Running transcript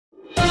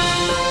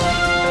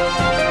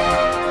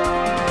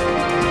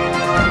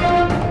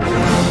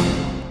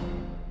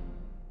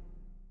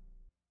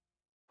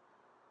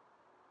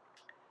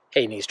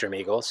Hey Nystrom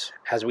Eagles,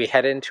 as we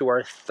head into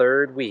our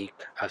third week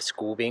of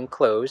school being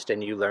closed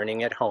and you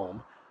learning at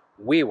home,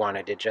 we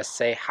wanted to just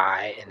say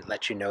hi and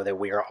let you know that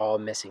we are all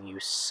missing you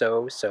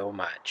so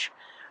much.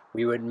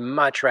 We would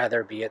much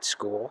rather be at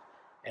school,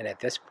 and at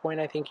this point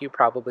I think you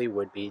probably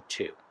would be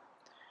too.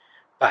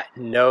 But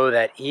know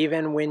that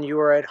even when you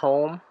are at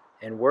home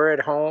and we're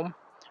at home,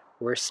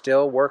 we're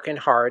still working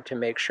hard to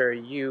make sure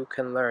you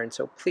can learn.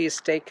 So please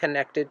stay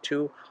connected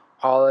to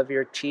all of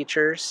your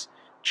teachers.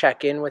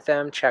 Check in with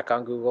them, check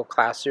on Google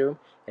Classroom,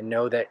 and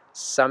know that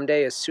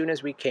someday, as soon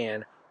as we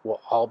can, we'll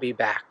all be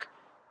back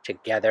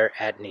together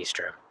at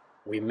Nystrom.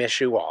 We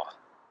miss you all.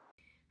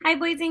 Hi,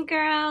 boys and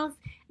girls.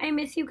 I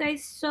miss you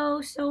guys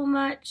so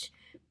much.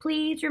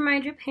 Please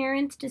remind your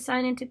parents to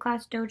sign into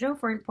Class Dojo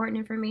for important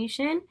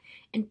information.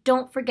 And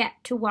don't forget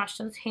to wash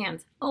those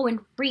hands. Oh, and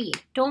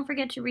read. Don't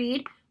forget to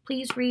read.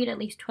 Please read at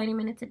least 20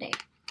 minutes a day.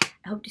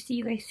 I hope to see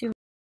you guys soon.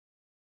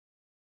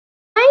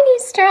 Hi,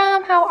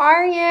 Nystrom. How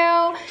are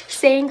you?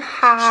 Saying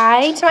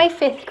hi to my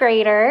 5th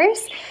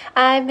graders.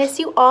 I miss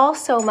you all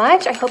so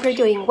much. I hope you're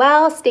doing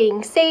well,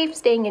 staying safe,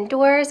 staying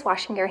indoors,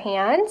 washing your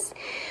hands.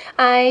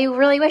 I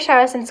really wish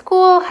I was in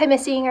school. I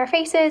miss seeing your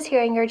faces,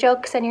 hearing your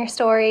jokes and your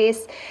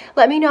stories.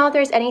 Let me know if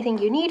there's anything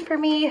you need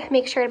from me.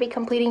 Make sure to be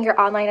completing your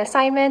online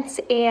assignments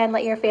and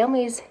let your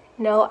families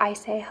know I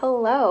say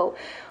hello.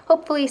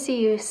 Hopefully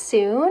see you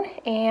soon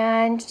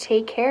and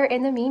take care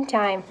in the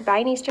meantime.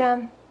 Bye,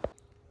 Nystrom.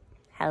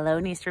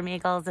 Hello, Nystrom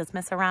Eagles. It's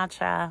Miss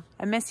Aracha.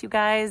 I miss you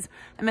guys.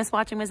 I miss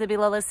watching Miss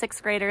Abilola's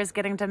 6th graders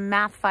get into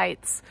math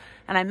fights.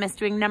 And I miss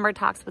doing number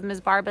talks with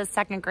Miss Barba's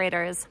 2nd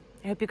graders.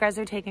 I hope you guys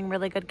are taking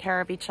really good care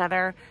of each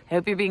other. I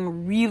hope you're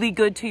being really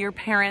good to your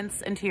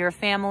parents and to your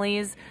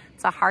families.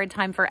 It's a hard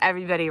time for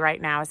everybody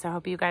right now, so I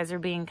hope you guys are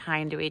being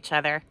kind to each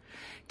other.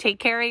 Take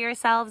care of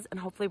yourselves, and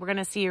hopefully we're going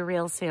to see you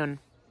real soon.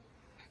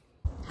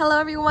 Hello,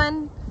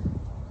 everyone.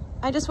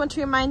 I just want to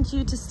remind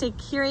you to stay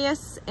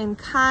curious and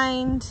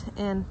kind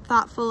and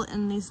thoughtful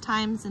in these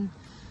times, and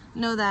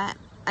know that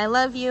I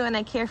love you and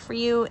I care for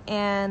you,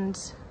 and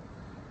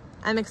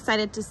I'm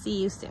excited to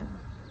see you soon.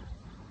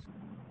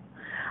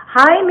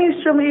 Hi,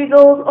 Nystrom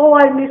Eagles. Oh,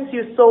 I miss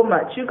you so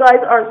much. You guys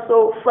are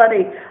so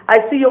funny.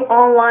 I see you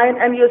online,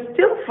 and you're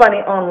still funny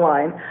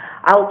online.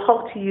 I'll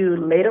talk to you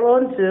later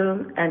on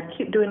Zoom, and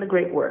keep doing the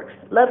great work.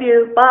 Love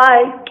you.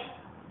 Bye.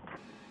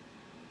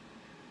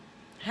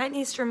 Hi,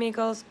 Nystrom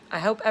Eagles. I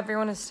hope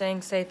everyone is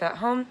staying safe at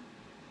home.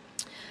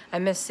 I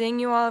miss seeing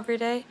you all every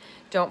day.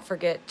 Don't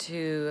forget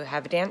to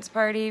have a dance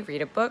party,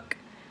 read a book,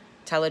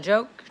 tell a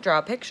joke, draw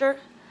a picture,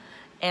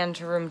 and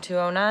to room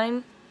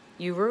 209.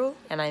 You rule,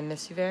 and I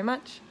miss you very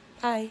much.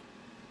 Bye.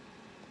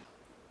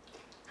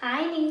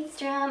 Hi,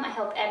 Nystrom. I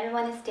hope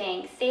everyone is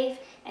staying safe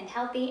and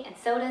healthy, and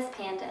so does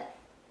Panda.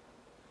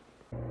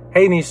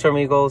 Hey, Nystrom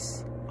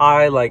Eagles.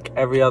 I, like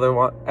every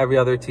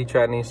other teacher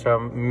at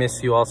Nystrom,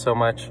 miss you all so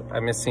much. I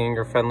miss seeing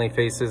your friendly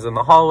faces in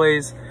the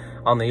hallways,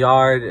 on the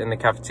yard, in the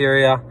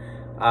cafeteria.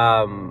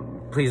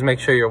 Please make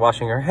sure you're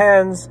washing your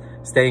hands,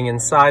 staying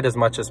inside as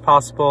much as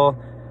possible,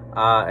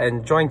 and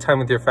enjoying time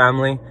with your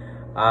family.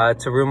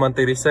 To room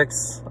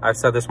 136, I've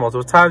said this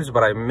multiple times,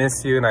 but I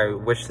miss you and I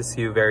wish to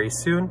see you very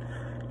soon.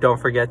 Don't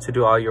forget to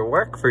do all your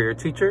work for your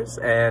teachers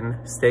and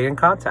stay in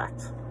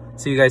contact.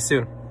 See you guys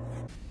soon.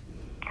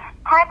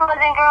 Hi, boys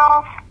and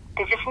girls.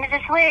 This is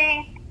Mrs.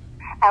 Lee.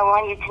 I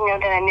want you to know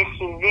that I miss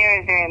you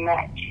very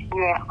much.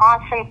 You're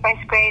awesome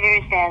 1st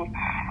graders, and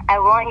I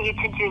want you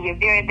to do your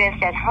very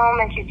best at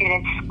home as you did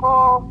at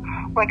school.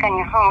 Work on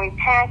your homework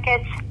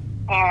packets.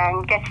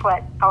 And guess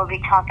what? I will be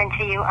talking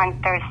to you on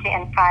Thursday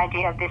and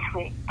Friday of this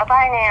week.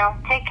 Bye-bye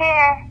now. Take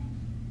care.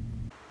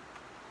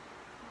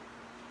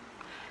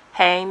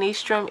 Hey,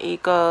 Nystrom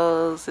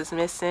Eagles. It's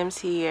Miss Sims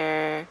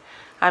here.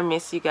 I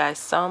miss you guys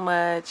so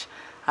much.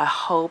 I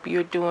hope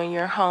you're doing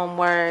your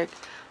homework,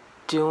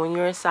 doing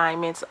your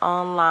assignments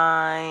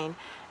online,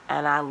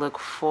 and I look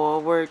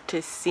forward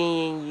to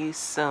seeing you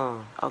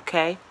soon,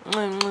 okay?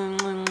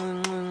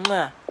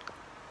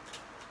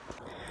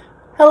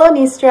 Hello,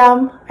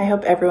 Nystrom. I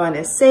hope everyone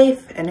is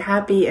safe and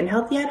happy and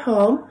healthy at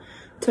home.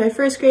 To my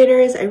 1st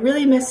graders, I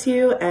really miss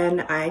you,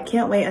 and I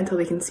can't wait until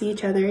we can see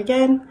each other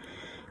again.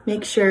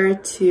 Make sure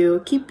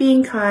to keep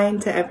being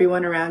kind to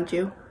everyone around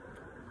you.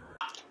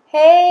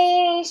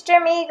 Hey,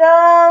 Nystrom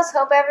Eagles.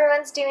 Hope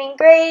everyone's doing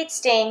great,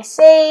 staying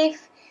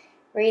safe,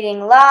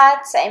 reading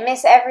lots. I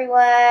miss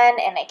everyone,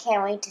 and I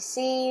can't wait to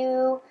see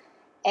you.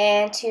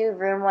 And to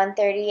room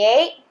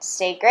 138,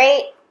 stay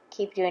great,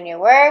 keep doing your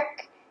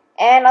work,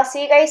 and I'll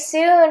see you guys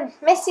soon.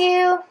 Miss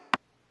you.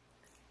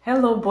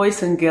 Hello,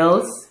 boys and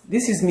girls.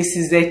 This is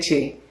Mrs.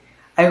 Eche.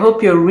 I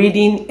hope you're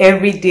reading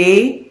every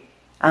day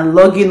and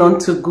logging on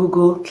to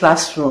Google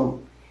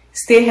Classroom.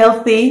 Stay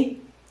healthy.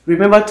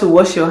 Remember to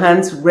wash your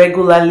hands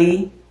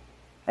regularly.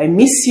 I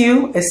miss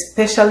you,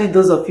 especially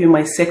those of you in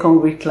my 2nd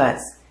grade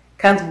class.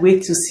 Can't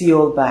wait to see you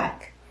all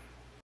back.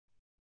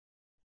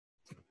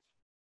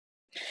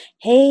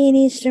 Hey,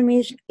 Nystrom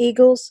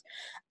Eagles.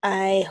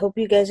 I hope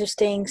you guys are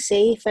staying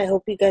safe. I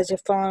hope you guys are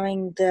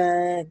following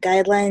the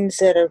guidelines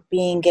that are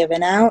being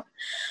given out.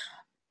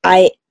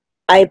 I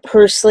I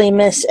personally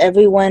miss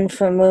everyone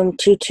from room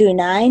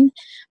 229.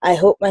 I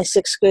hope my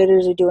 6th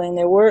graders are doing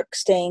their work,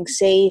 staying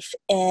safe,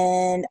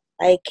 and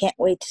I can't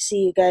wait to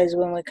see you guys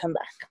when we come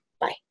back.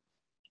 Bye.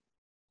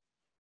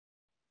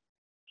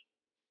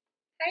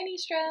 Hi,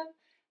 Nystrom.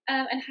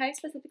 And hi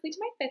specifically to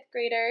my 5th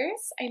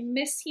graders. I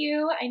miss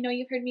you. I know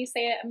you've heard me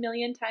say it a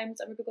million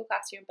times over Google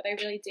Classroom, but I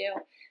really do.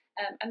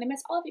 And I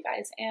miss all of you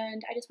guys.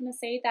 And I just want to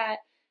say that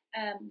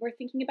we're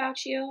thinking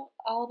about you,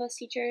 all of us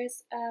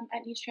teachers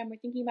at Nystrom.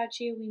 We're thinking about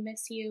you. We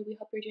miss you. We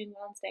hope you're doing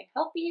well and staying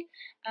healthy.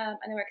 And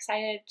then we're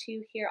excited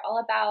to hear all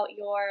about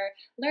your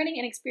learning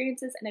and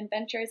experiences and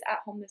adventures at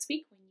home this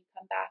week when you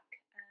come back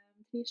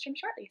to Nystrom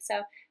shortly.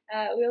 So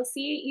we'll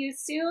see you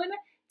soon.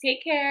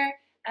 Take care.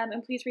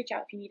 And please reach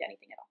out if you need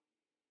anything at all.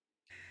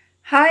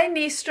 Hi,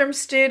 Nystrom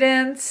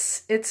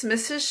students. It's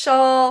Mrs.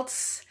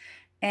 Schultz,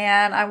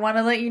 and I want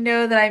to let you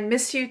know that I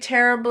miss you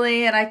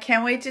terribly, and I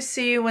can't wait to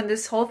see you when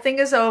this whole thing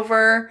is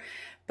over.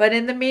 But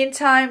in the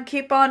meantime,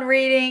 keep on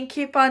reading,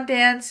 keep on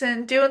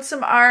dancing, doing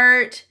some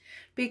art.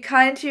 Be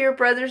kind to your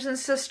brothers and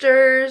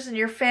sisters and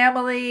your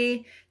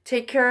family.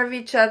 Take care of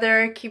each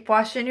other. Keep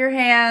washing your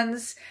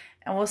hands,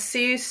 and we'll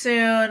see you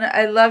soon.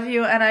 I love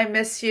you, and I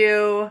miss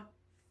you.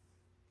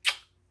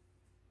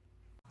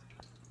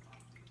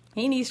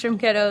 Hey Nystrom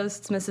kiddos,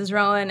 it's Mrs.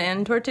 Rowan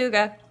and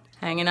Tortuga,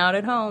 hanging out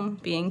at home,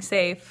 being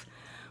safe.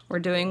 We're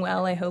doing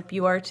well, I hope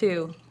you are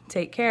too.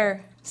 Take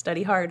care,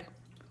 study hard.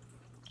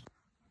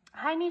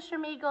 Hi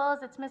Nystrom Eagles,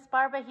 it's Miss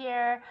Barba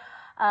here.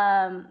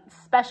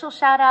 Special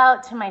shout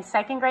out to my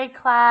 2nd grade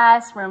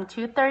class, room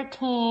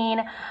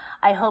 213.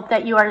 I hope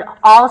that you are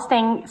all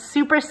staying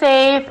super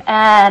safe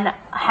and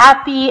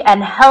happy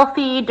and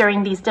healthy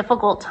during these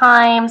difficult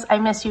times. I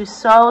miss you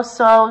so,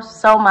 so,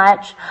 so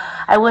much.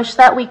 I wish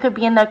that we could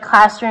be in the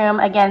classroom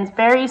again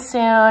very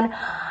soon.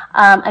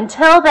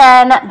 Until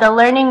then, the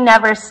learning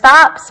never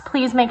stops.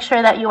 Please make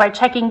sure that you are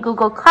checking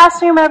Google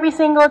Classroom every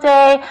single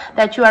day,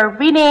 that you are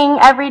reading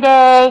every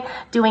day,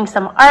 doing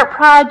some art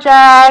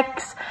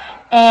projects,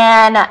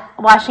 and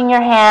washing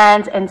your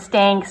hands and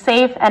staying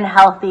safe and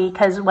healthy,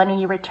 because when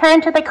you return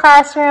to the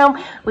classroom,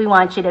 we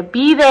want you to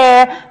be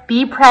there,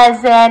 be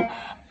present,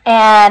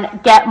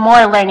 and get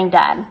more learning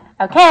done.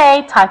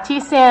 Okay, talk to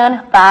you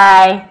soon.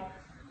 Bye.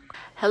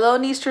 Hello,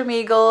 Nystrom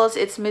Eagles.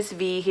 It's Miss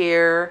V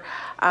here.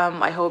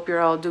 I hope you're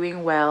all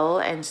doing well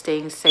and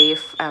staying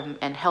safe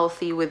and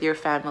healthy with your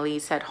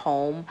families at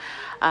home.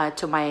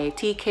 To my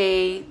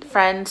TK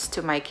friends,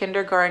 to my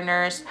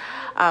kindergartners,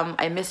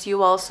 I miss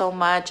you all so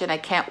much, and I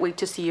can't wait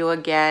to see you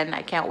again.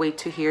 I can't wait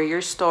to hear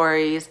your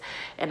stories,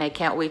 and I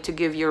can't wait to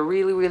give you a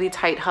really, really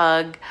tight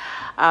hug.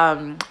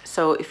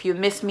 So if you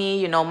miss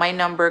me, you know my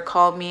number.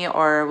 Call me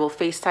or we'll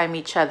FaceTime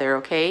each other,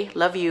 okay?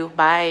 Love you.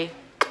 Bye.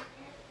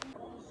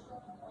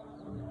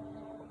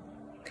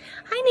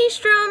 Hi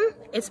Nystrom,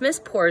 it's Miss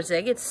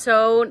Porzig. It's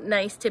so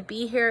nice to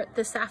be here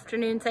this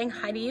afternoon saying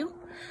hi to you.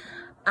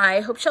 I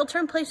hope shelter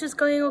in place is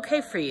going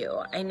okay for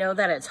you. I know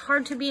that it's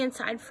hard to be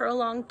inside for a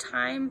long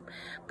time,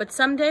 but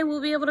someday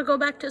we'll be able to go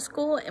back to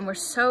school, and we're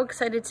so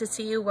excited to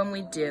see you when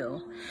we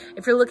do.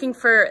 If you're looking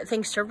for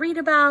things to read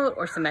about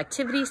or some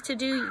activities to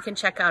do, you can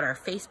check out our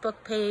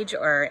Facebook page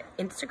or our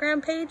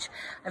Instagram page.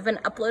 I've been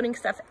uploading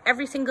stuff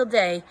every single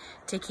day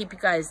to keep you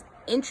guys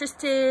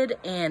interested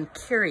and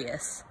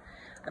curious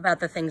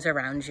about the things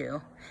around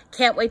you.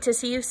 Can't wait to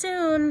see you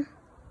soon.